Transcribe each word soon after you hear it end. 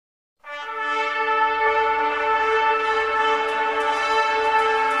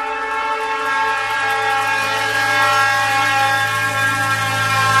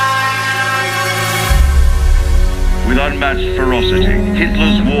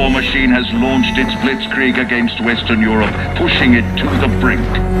Hitler's war machine has launched its blitzkrieg against Western Europe, pushing it to the brink.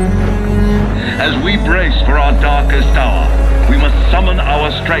 As we brace for our darkest hour, we must summon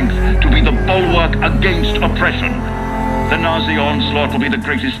our strength to be the bulwark against oppression. The Nazi onslaught will be the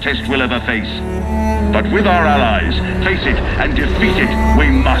greatest test we'll ever face. But with our allies, face it and defeat it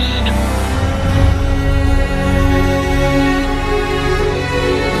we must.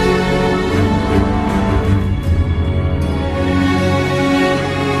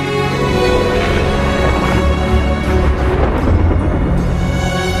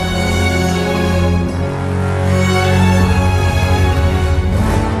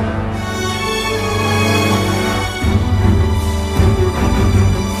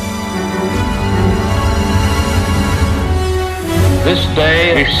 This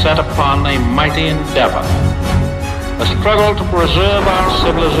day is set upon a mighty endeavor, a struggle to preserve our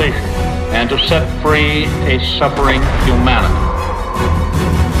civilization and to set free a suffering humanity.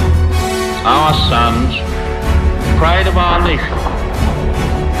 Our sons, pride of our nation,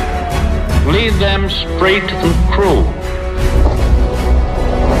 lead them straight and true.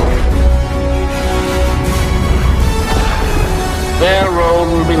 Their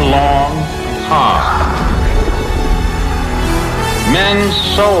road will be long and hard. Men's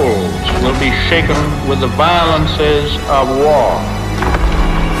souls will be shaken with the violences of war.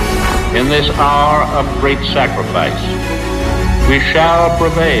 In this hour of great sacrifice, we shall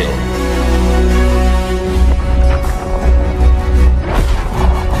prevail.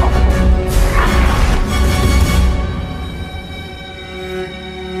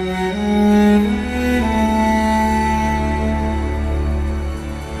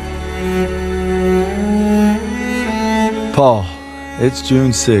 Paul, it's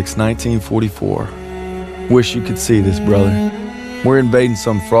June 6, 1944. Wish you could see this, brother. We're invading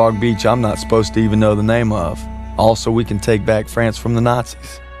some frog beach I'm not supposed to even know the name of. Also, we can take back France from the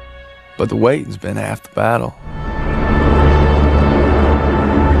Nazis. But the waiting's been half the battle.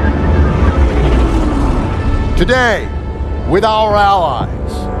 Today, with our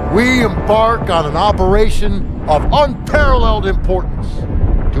allies, we embark on an operation of unparalleled importance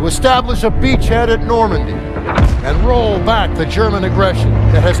to establish a beachhead at Normandy and roll back the German aggression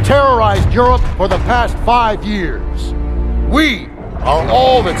that has terrorized Europe for the past 5 years. We are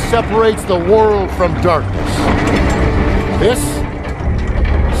all that separates the world from darkness. This,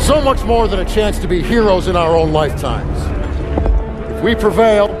 so much more than a chance to be heroes in our own lifetimes. If we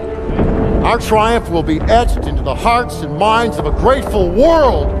prevail, our triumph will be etched into the hearts and minds of a grateful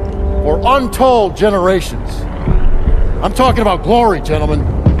world for untold generations. I'm talking about glory, gentlemen.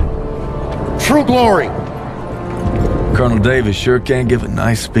 True glory. Colonel Davis sure can give a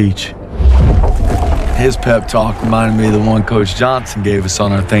nice speech. His pep talk reminded me of the one Coach Johnson gave us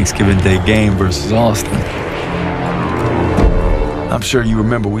on our Thanksgiving Day game versus Austin. I'm sure you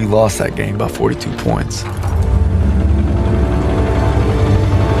remember we lost that game by 42 points.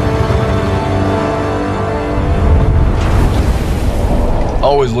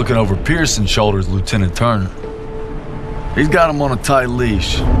 Always looking over Pearson's shoulders, Lieutenant Turner. He's got him on a tight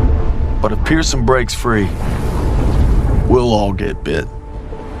leash, but if Pearson breaks free, we'll all get bit.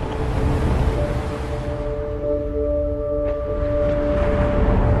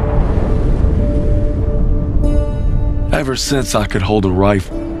 Ever since I could hold a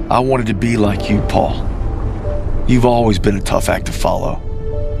rifle, I wanted to be like you, Paul. You've always been a tough act to follow.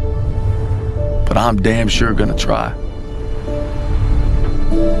 But I'm damn sure gonna try.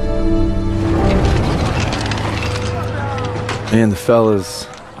 Me and the fellas,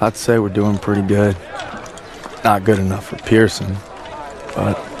 I'd say we're doing pretty good. Not good enough for Pearson,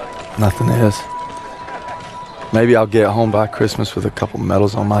 but nothing is. Maybe I'll get home by Christmas with a couple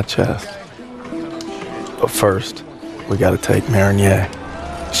medals on my chest. But first, we gotta take Marigny.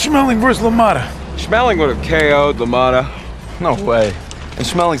 Schmeling versus LaMotta. Schmeling would have KO'd LaMotta. No way. And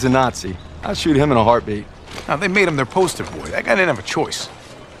Schmeling's a Nazi. I'd shoot him in a heartbeat. Now, they made him their poster boy. That guy didn't have a choice.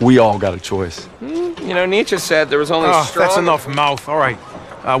 We all got a choice. You know, Nietzsche said there was only strong... That's enough mouth. All right.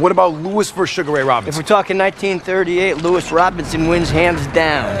 What about Lewis versus Sugar Ray Robinson? If we're talking 1938, Lewis Robinson wins hands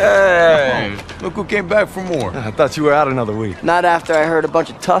down. Hey! Look who came back for more. I thought you were out another week. Not after I heard a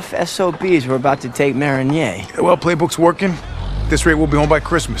bunch of tough SOBs were about to take Marigny. Yeah, well, playbook's working. At this rate, we'll be home by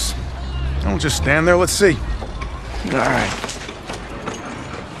Christmas. Don't just stand there. Let's see. All right.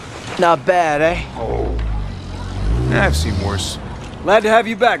 Not bad, eh? Oh. I've seen worse. Glad to have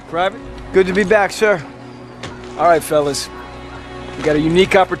you back, Private. Good to be back, sir. All right, fellas. We got a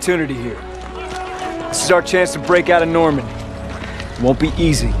unique opportunity here. This is our chance to break out of Normandy. It won't be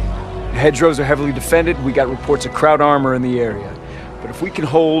easy. The hedgerows are heavily defended. We got reports of Kraut armor in the area. But if we can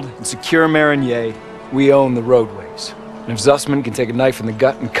hold and secure Marigny, we own the roadways. And if Zussman can take a knife in the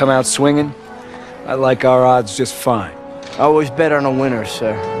gut and come out swinging, I like our odds just fine. Always bet on a winner,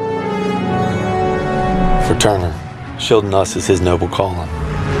 sir. For Turner, shielding us is his noble calling.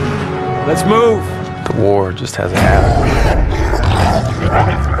 Let's move! The war just has a habit.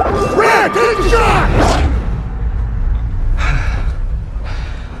 Red, take a shot!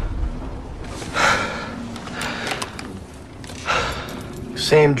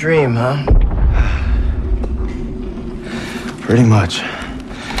 Same dream, huh? Pretty much.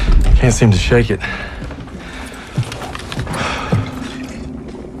 Can't seem to shake it.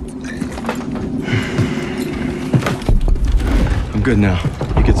 I'm good now.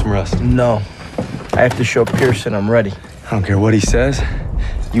 You get some rest. No. I have to show Pearson I'm ready. I don't care what he says.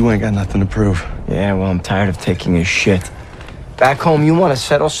 You ain't got nothing to prove. Yeah, well, I'm tired of taking his shit. Back home, you want to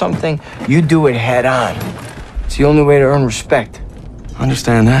settle something, you do it head on. It's the only way to earn respect. I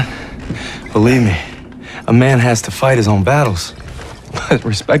understand that. Believe me, a man has to fight his own battles. But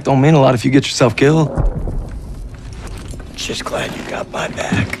respect don't mean a lot if you get yourself killed. Just glad you got my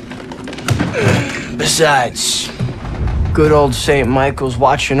back. Besides, good old St. Michael's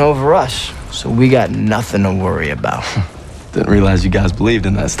watching over us, so we got nothing to worry about. Didn't realize you guys believed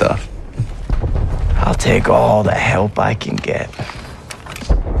in that stuff. I'll take all the help I can get.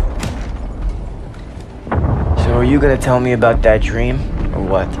 So are you gonna tell me about that dream, or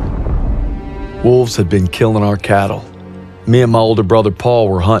what? Wolves had been killing our cattle. Me and my older brother Paul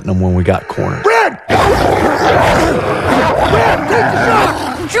were hunting them when we got cornered. Red! Red, take the shot!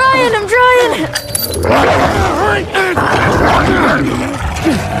 I'm trying!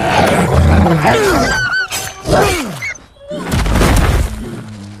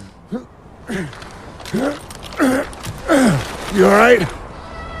 You all right?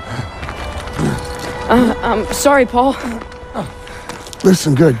 I'm sorry, Paul.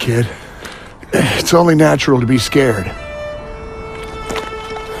 Listen good, kid. It's only natural to be scared.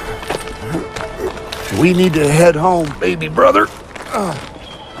 We need to head home, baby brother.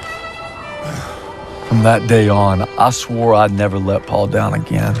 From that day on, I swore I'd never let Paul down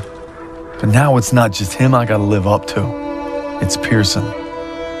again. But now it's not just him I gotta live up to. It's Pearson.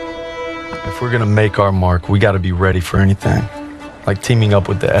 If we're gonna make our mark, we gotta be ready for anything. Like teaming up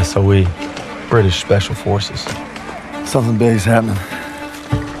with the SOE, British Special Forces. Something big's happening.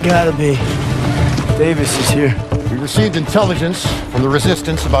 Gotta be. Davis is here. We received intelligence from the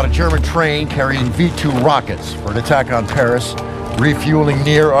Resistance about a German train carrying V2 rockets for an attack on Paris, refueling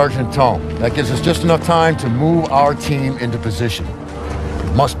near Argenton. That gives us just enough time to move our team into position.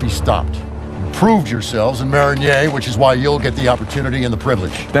 It must be stopped. You proved yourselves in Marigny, which is why you'll get the opportunity and the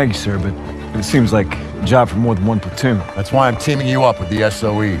privilege. Thank you, sir, but it seems like a job for more than one platoon. That's why I'm teaming you up with the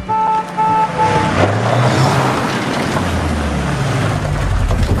SOE.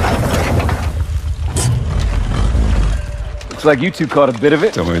 Looks like you two caught a bit of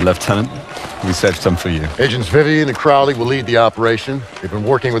it. Don't worry, Lieutenant. We saved some for you. Agents Vivian and Crowley will lead the operation. They've been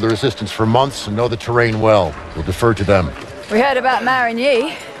working with the Resistance for months and know the terrain well. We'll defer to them. We heard about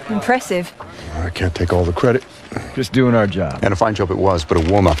Marigny. Impressive. I can't take all the credit. Just doing our job. And a fine job it was, but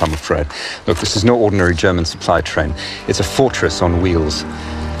a warm-up, I'm afraid. Look, this is no ordinary German supply train. It's a fortress on wheels.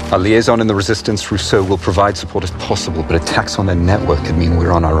 Our liaison in the Resistance, Rousseau, will provide support if possible, but attacks on their network could mean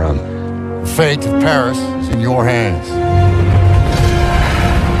we're on our own. The fate of Paris is in your hands.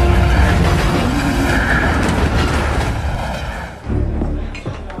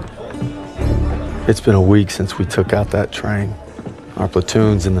 It's been a week since we took out that train. Our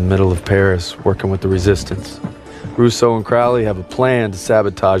platoon's in the middle of Paris, working with the Resistance. Rousseau and Crowley have a plan to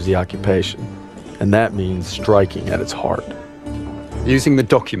sabotage the occupation, and that means striking at its heart. Using the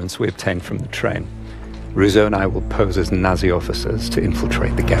documents we obtained from the train, Rousseau and I will pose as Nazi officers to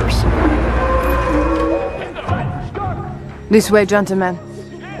infiltrate the garrison. This way, gentlemen.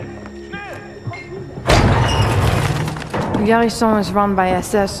 The garrison is run by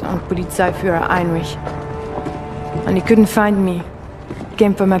SS and Polizeiführer Heinrich. And he couldn't find me. He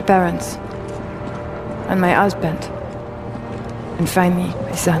came for my parents. And my husband. And finally,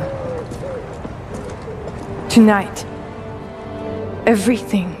 my son. Tonight,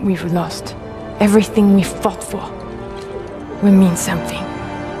 everything we've lost, everything we fought for, will mean something.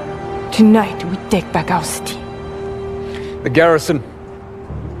 Tonight, we take back our city. The garrison.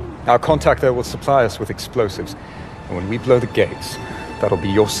 Our contact there will supply us with explosives. And when we blow the gates, that'll be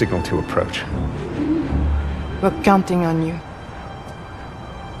your signal to approach. We're counting on you.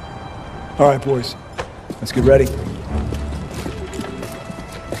 All right, boys. Let's get ready.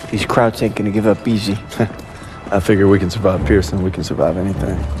 These Krauts ain't gonna give up easy. I figure we can survive Pearson, we can survive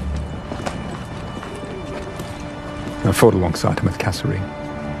anything. I fought alongside him at Kasserine.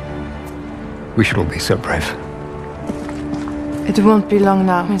 We should all be so brave. It won't be long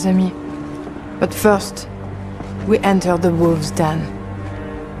now, mes amis. But first, we enter the wolves' den.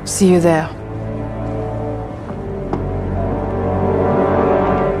 See you there.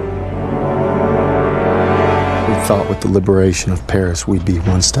 We thought with the liberation of Paris we'd be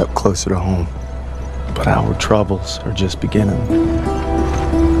one step closer to home. But our troubles are just beginning.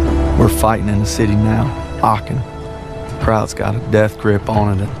 We're fighting in the city now, Aachen. Kraut's got a death grip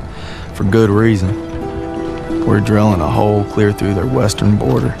on it, and for good reason. We're drilling a hole clear through their western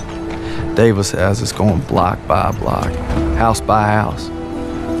border. Davis has us going block by block, house by house.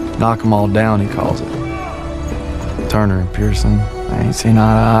 Knock them all down, he calls it. Turner and Pearson, I ain't seen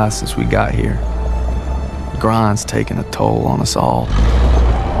eye to eye since we got here. The grind's taking a toll on us all.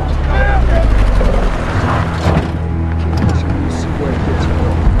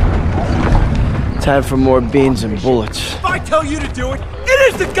 Time for more beans and bullets. If I tell you to do it,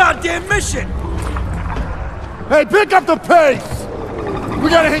 it is the goddamn mission! Hey, pick up the pace! We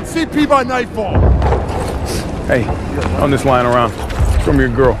gotta hit CP by nightfall. Hey, I'm just lying around. Show me your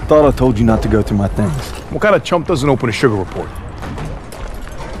girl. Thought I told you not to go through my things. What kind of chump doesn't open a sugar report?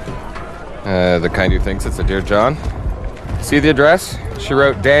 The kind who thinks it's a Dear John. See the address? She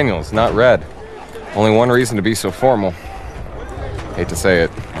wrote Daniels, not Red. Only one reason to be so formal. Hate to say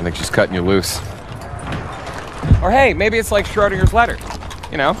it, I think she's cutting you loose. Or hey, maybe it's like Schrodinger's letter.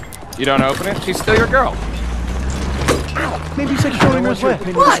 You know, you don't open it, she's still your girl. Maybe it's like Schrodinger's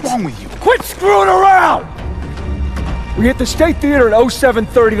letter. What's wrong with you? Quit screwing around! We hit the State Theater at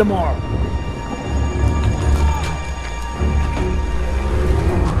 07:30 tomorrow.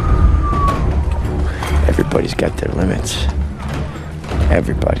 Everybody's got their limits.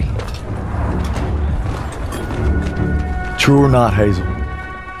 Everybody. True or not, Hazel,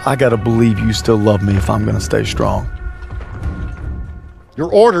 I gotta believe you still love me if I'm gonna stay strong. Your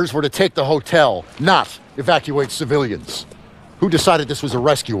orders were to take the hotel, not evacuate civilians. Who decided this was a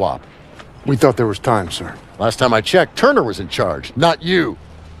rescue op? We thought there was time, sir. Last time I checked, Turner was in charge, not you.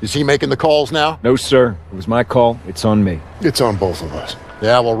 Is he making the calls now? No, sir. It was my call. It's on me. It's on both of us.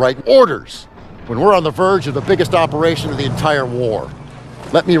 Yeah, well, write orders when we're on the verge of the biggest operation of the entire war.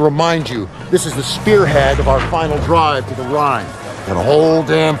 Let me remind you, this is the spearhead of our final drive to the Rhine. Got a whole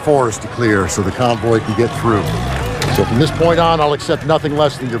damn forest to clear so the convoy can get through. So from this point on, I'll accept nothing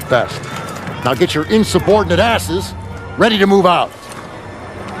less than your best. Now get your insubordinate asses ready to move out.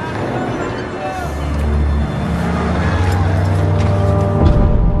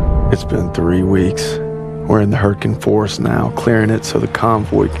 It's been 3 weeks. We're in the Hurtgen Forest now, clearing it so the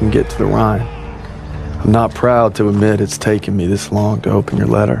convoy can get to the Rhine. I'm not proud to admit it's taken me this long to open your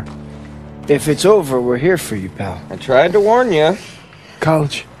letter. If it's over, we're here for you, pal. I tried to warn you.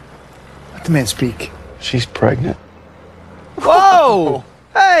 College, let the man speak. She's pregnant. Whoa!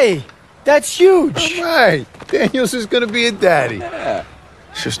 Hey, that's huge. All right, Daniels is gonna be a daddy. Yeah.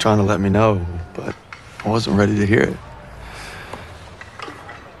 She was trying to let me know, but I wasn't ready to hear it.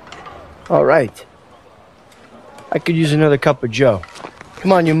 All right. I could use another cup of joe.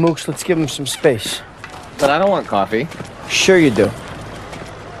 Come on, you mooks, let's give him some space. But I don't want coffee. Sure you do.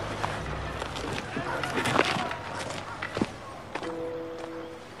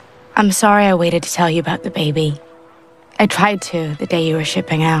 I'm sorry I waited to tell you about the baby. I tried to the day you were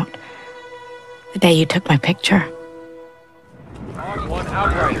shipping out. The day you took my picture. Dog 1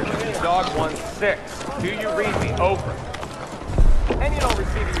 Outrider. Dog 1-6. Do you read me? Over. And you don't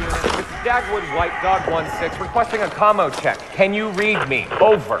receive a unit. This is Dagwood White, Dog 1-6, requesting a commo check. Can you read me?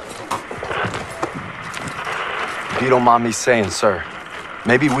 Over. If you don't mind me saying, sir,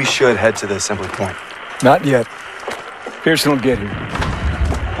 maybe we should head to the assembly point. Not yet. Pearson will get here.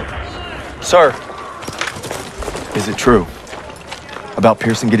 Sir, is it true about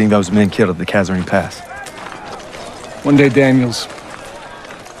Pearson getting those men killed at the Kazarine Pass? One day, Daniels,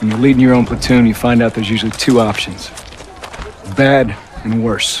 when you're leading your own platoon, you find out there's usually 2 options. Bad and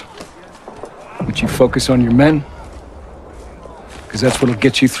worse. But you focus on your men, because that's what'll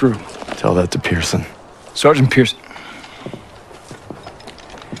get you through. Tell that to Pearson. Sergeant Pearson.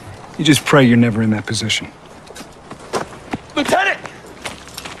 You just pray you're never in that position. Lieutenant!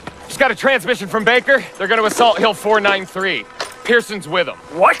 Just got a transmission from Baker. They're gonna assault Hill 493. Pearson's with them.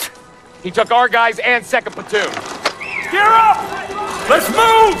 What? He took our guys and 2nd platoon. Gear up! Let's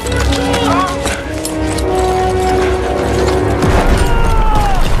move!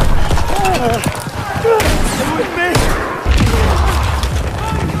 Stay with me!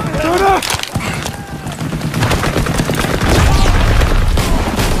 Turner!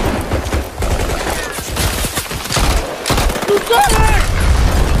 Lieutenant!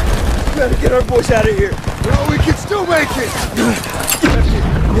 We gotta get our boys out of here. No, we can still make it!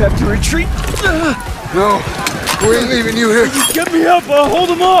 You have to retreat. No, We ain't leaving you here. Get me up, I'll hold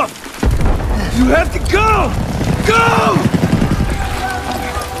him off! You have to go! Go!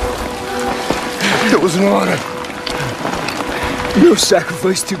 It was an honor. No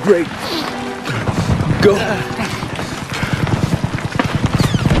sacrifice too great. Go.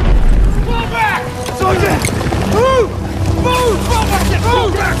 Fall back! Sergeant! Move! Move! Fall back!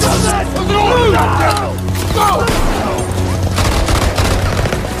 Move! Move! Go!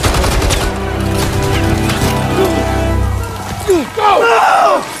 Go!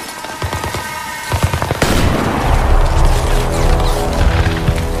 No!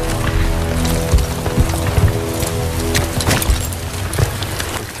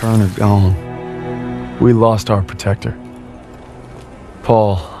 Turner gone. We lost our protector.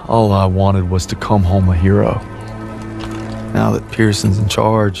 Paul, all I wanted was to come home a hero. Now that Pearson's in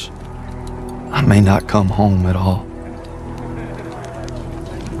charge, I may not come home at all.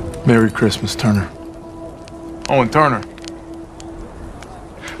 Merry Christmas, Turner. Oh, and Turner.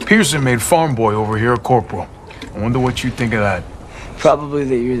 Pearson made farm boy over here a corporal. I wonder what you think of that. Probably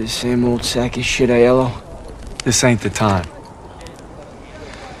that you're the same old sack of shit, Aiello. This ain't the time.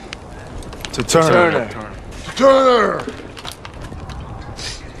 To Turner. Turner!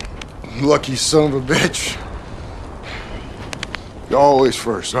 Lucky son of a bitch. You're always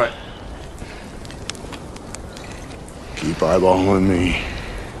first. Right. Keep eyeballing me.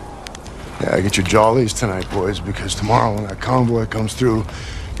 Yeah, get your jollies tonight, boys, because tomorrow when that convoy comes through,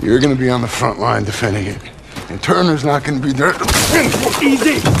 you're gonna be on the front line defending it. And Turner's not gonna be there to defend it.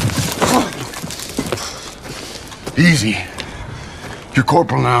 Easy! Easy. You're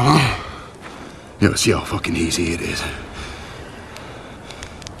corporal now, huh? Yeah, see how fucking easy it is.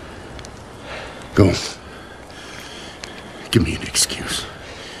 Go. Give me an excuse.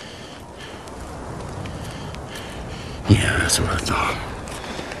 Yeah, that's what I thought.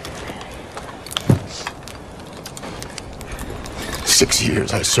 6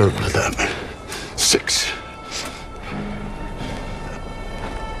 years I served with them. 6.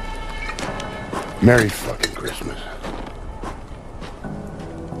 Merry fucking Christmas.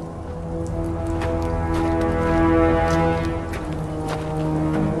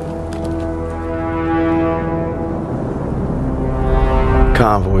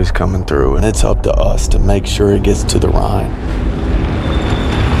 Convoy's coming through, and it's up to us to make sure it gets to the Rhine.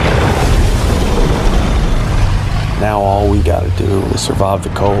 Now all we gotta do is survive the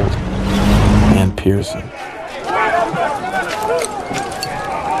cold and Pearson.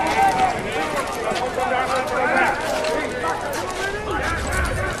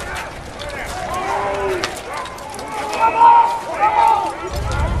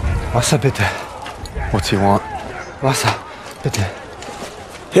 Wasser, bitte. What's he want? Wasser, bitte.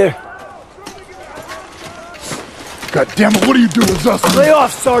 Here. God damn it, what are you doing, Zussman? Lay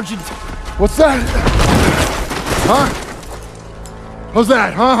off, Sergeant! What's that? Huh? How's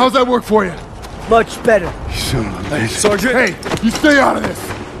that, huh? How's that work for you? Much better. You son of a bitch. Sergeant! Hey, you stay out of this!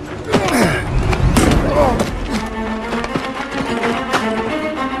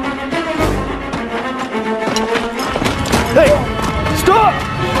 Hey! Stop!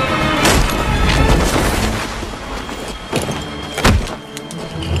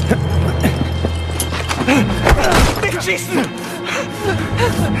 Nicht schießen!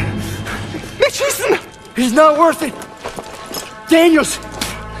 Nicht schießen! He's not worth it! Daniels!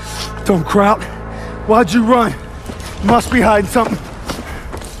 Don't crowd. Why'd you run? Must be hiding something.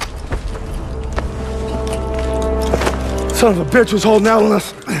 Son of a bitch was holding out on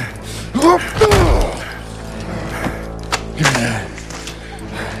us. What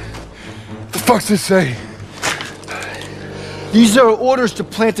the fuck's this say? These are orders to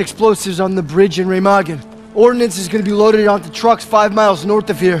plant explosives on the bridge in Remagen. Ordnance is going to be loaded onto trucks 5 miles north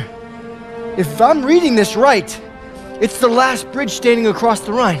of here. If I'm reading this right, it's the last bridge standing across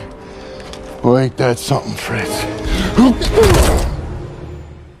the Rhine. Well, ain't that something, Fritz?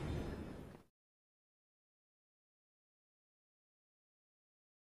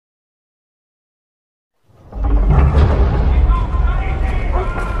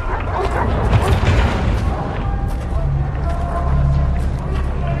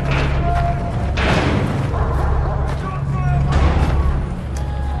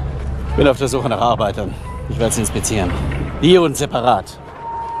 Ich bin auf der Suche nach Arbeitern. Ich werde sie inspizieren. Hier und separat.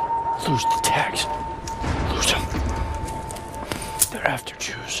 Lose the tags. Lose them. They're after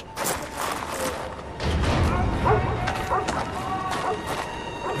Jews.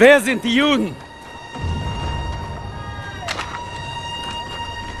 Wer sind die Juden?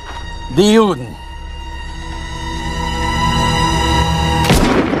 Die Juden.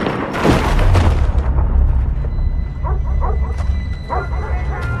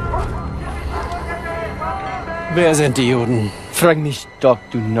 Wer sind die Juden? Frag mich doch,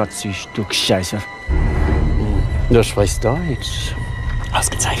 du Nazi-Stück Scheiße. Du sprichst Deutsch.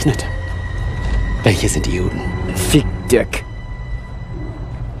 Ausgezeichnet. Welche sind die Juden? Fick Dick.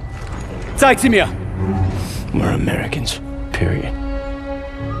 Zeig sie mir! We're Americans. Period.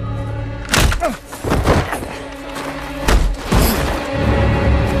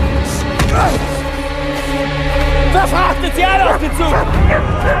 Verfrachtet sie alle auf den Zug!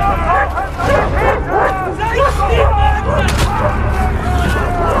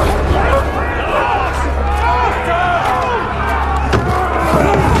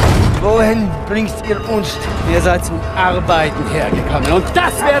 Wohin bringt ihr uns? Ihr seid zum Arbeiten hergekommen und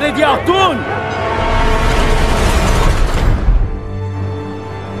das werdet ihr auch tun!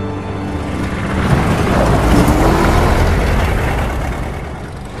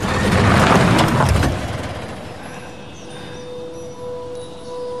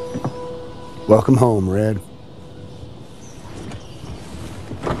 Welcome home, Red.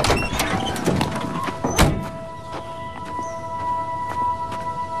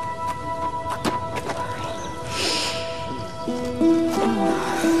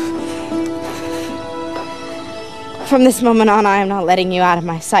 From this moment on, I am not letting you out of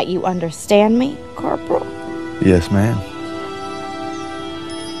my sight. You understand me, Corporal? Yes, ma'am.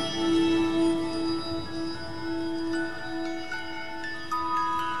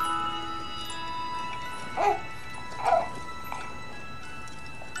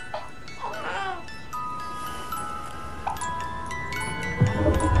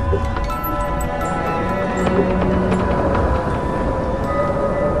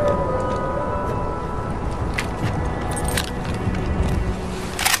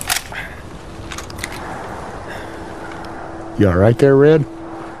 You all right there, Red?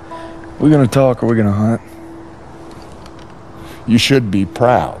 We gonna talk or we gonna hunt? You should be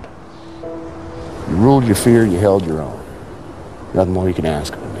proud. You ruled your fear, you held your own. Nothing more you can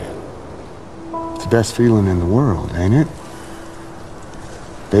ask of a man. It's the best feeling in the world, ain't it?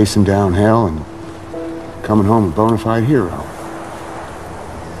 Facing down hell and coming home a bona fide hero.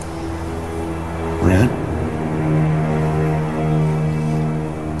 Red?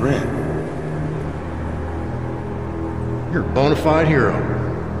 Red. You're a bona fide hero.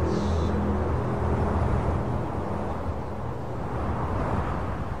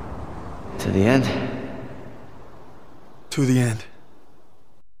 To the end? To the end.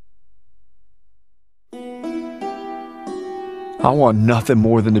 I want nothing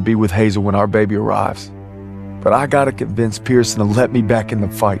more than to be with Hazel when our baby arrives. But I gotta convince Pearson to let me back in the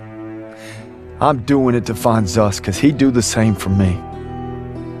fight. I'm doing it to find Zus, because he'd do the same for me.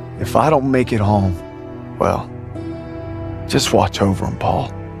 If I don't make it home, well, just watch over him,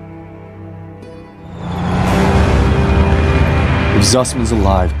 Paul. If Zussman's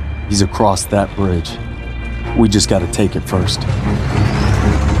alive, he's across that bridge. We just gotta take it first.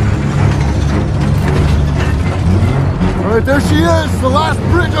 All right, there she is, the last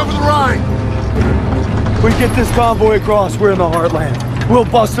bridge over the Rhine. We get this convoy across, we're in the heartland. We'll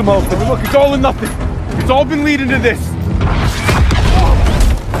bust them open. Look, it's all or nothing. It's all been leading to this.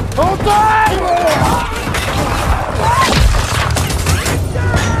 Hold tight!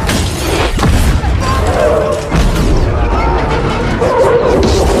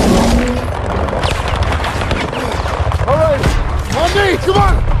 All right, on me, come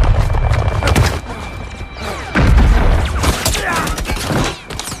on!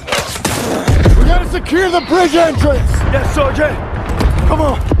 We gotta secure the bridge entrance! Yes, Sergeant! Come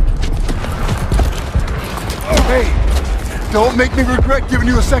on! Hey, don't make me regret giving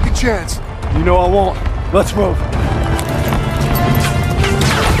you a second chance. You know I won't. Let's move.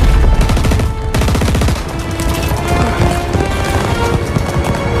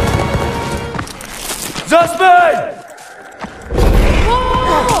 Zussman!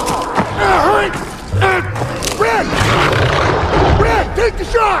 Hurry! Red! Red, take the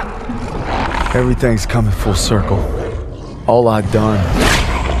shot! Everything's coming full circle. All I've done,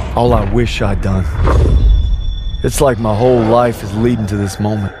 all I wish I'd done. It's like my whole life is leading to this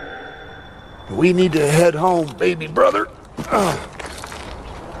moment. We need to head home, baby brother. Paul!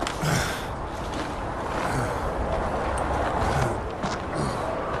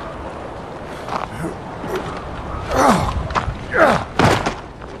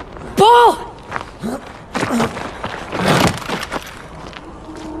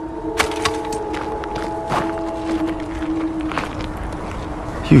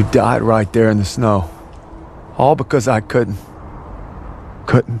 You died right there in the snow. All because I couldn't.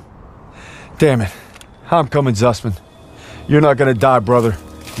 Damn it. I'm coming, Zussman. You're not gonna die, brother.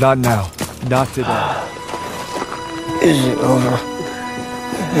 Not now. Not today. Is it over?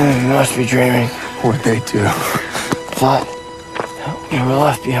 You must be dreaming. What'd they do? thought we were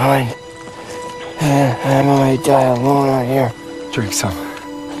left behind. And I'm going to die alone out here. Drink some.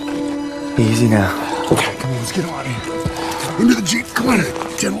 Easy now. Okay, come on, let's get on here. Into the Jeep, come on.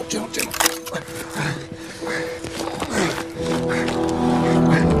 Gentle, gentle, gentle.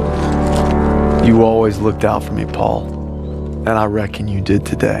 You always looked out for me, Paul. And I reckon you did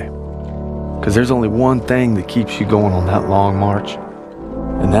today. Because there's only one thing that keeps you going on that long march.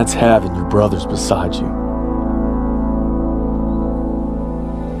 And that's having your brothers beside you.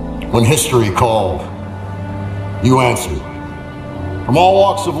 When history called, you answered. From all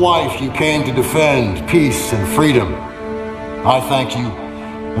walks of life, you came to defend peace and freedom. I thank you,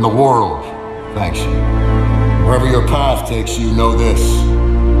 and the world thanks you. Wherever your path takes you, know this.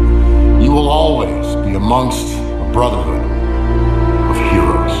 You will always be amongst a brotherhood of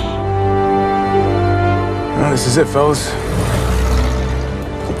heroes. Well, this is it, fellas.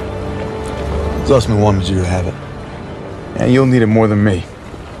 Zussman wanted you to have it. And you'll need it more than me.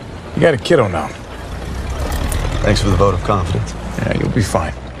 You got a kiddo now. Thanks for the vote of confidence. Yeah, you'll be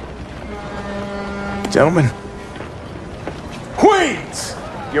fine. Gentlemen. Queens!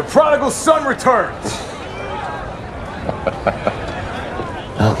 Your prodigal son returns!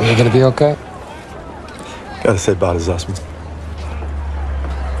 You gonna be okay? Gotta say bye to Zussman.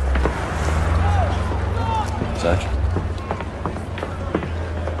 Sarge?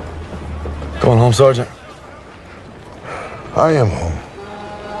 Going home, Sergeant? I am home.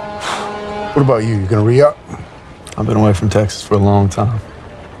 What about you? You gonna re-up? I've been away from Texas for a long time.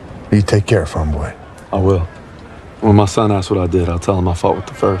 You take care, farm boy. I will. When my son asks what I did, I'll tell him I fought with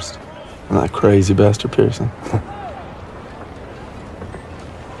the first. And that crazy bastard Pearson.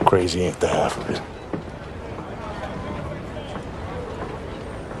 Crazy ain't the half of it.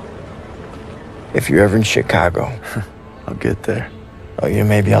 If you're ever in Chicago, I'll get there. Oh, yeah,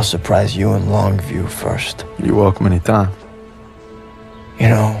 maybe I'll surprise you in Longview first. You're welcome anytime. You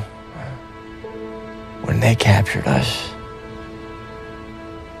know, when they captured us,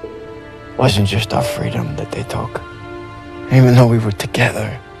 it wasn't just our freedom that they took. Even though we were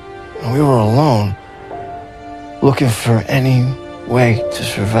together, and we were alone, looking for any way to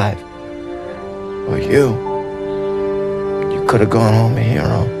survive. But you could have gone home a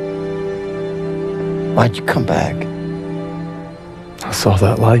hero. Why'd you come back? I saw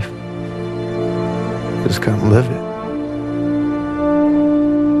that life. Just couldn't live it.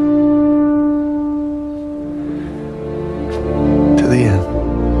 To the end.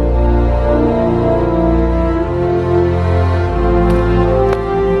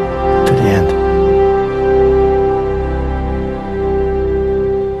 To the end.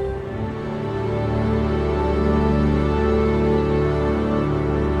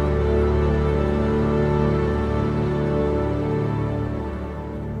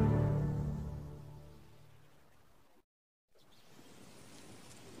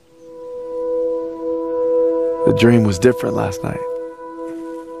 The dream was different last night.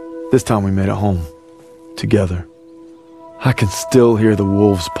 This time we made it home, together. I can still hear the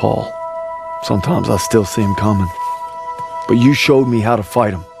wolves' paw. Sometimes I still see them coming. But you showed me how to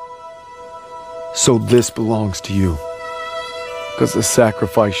fight them. So this belongs to you. Because the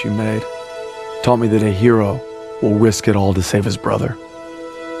sacrifice you made taught me that a hero will risk it all to save his brother.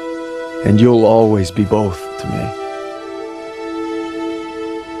 And you'll always be both to me.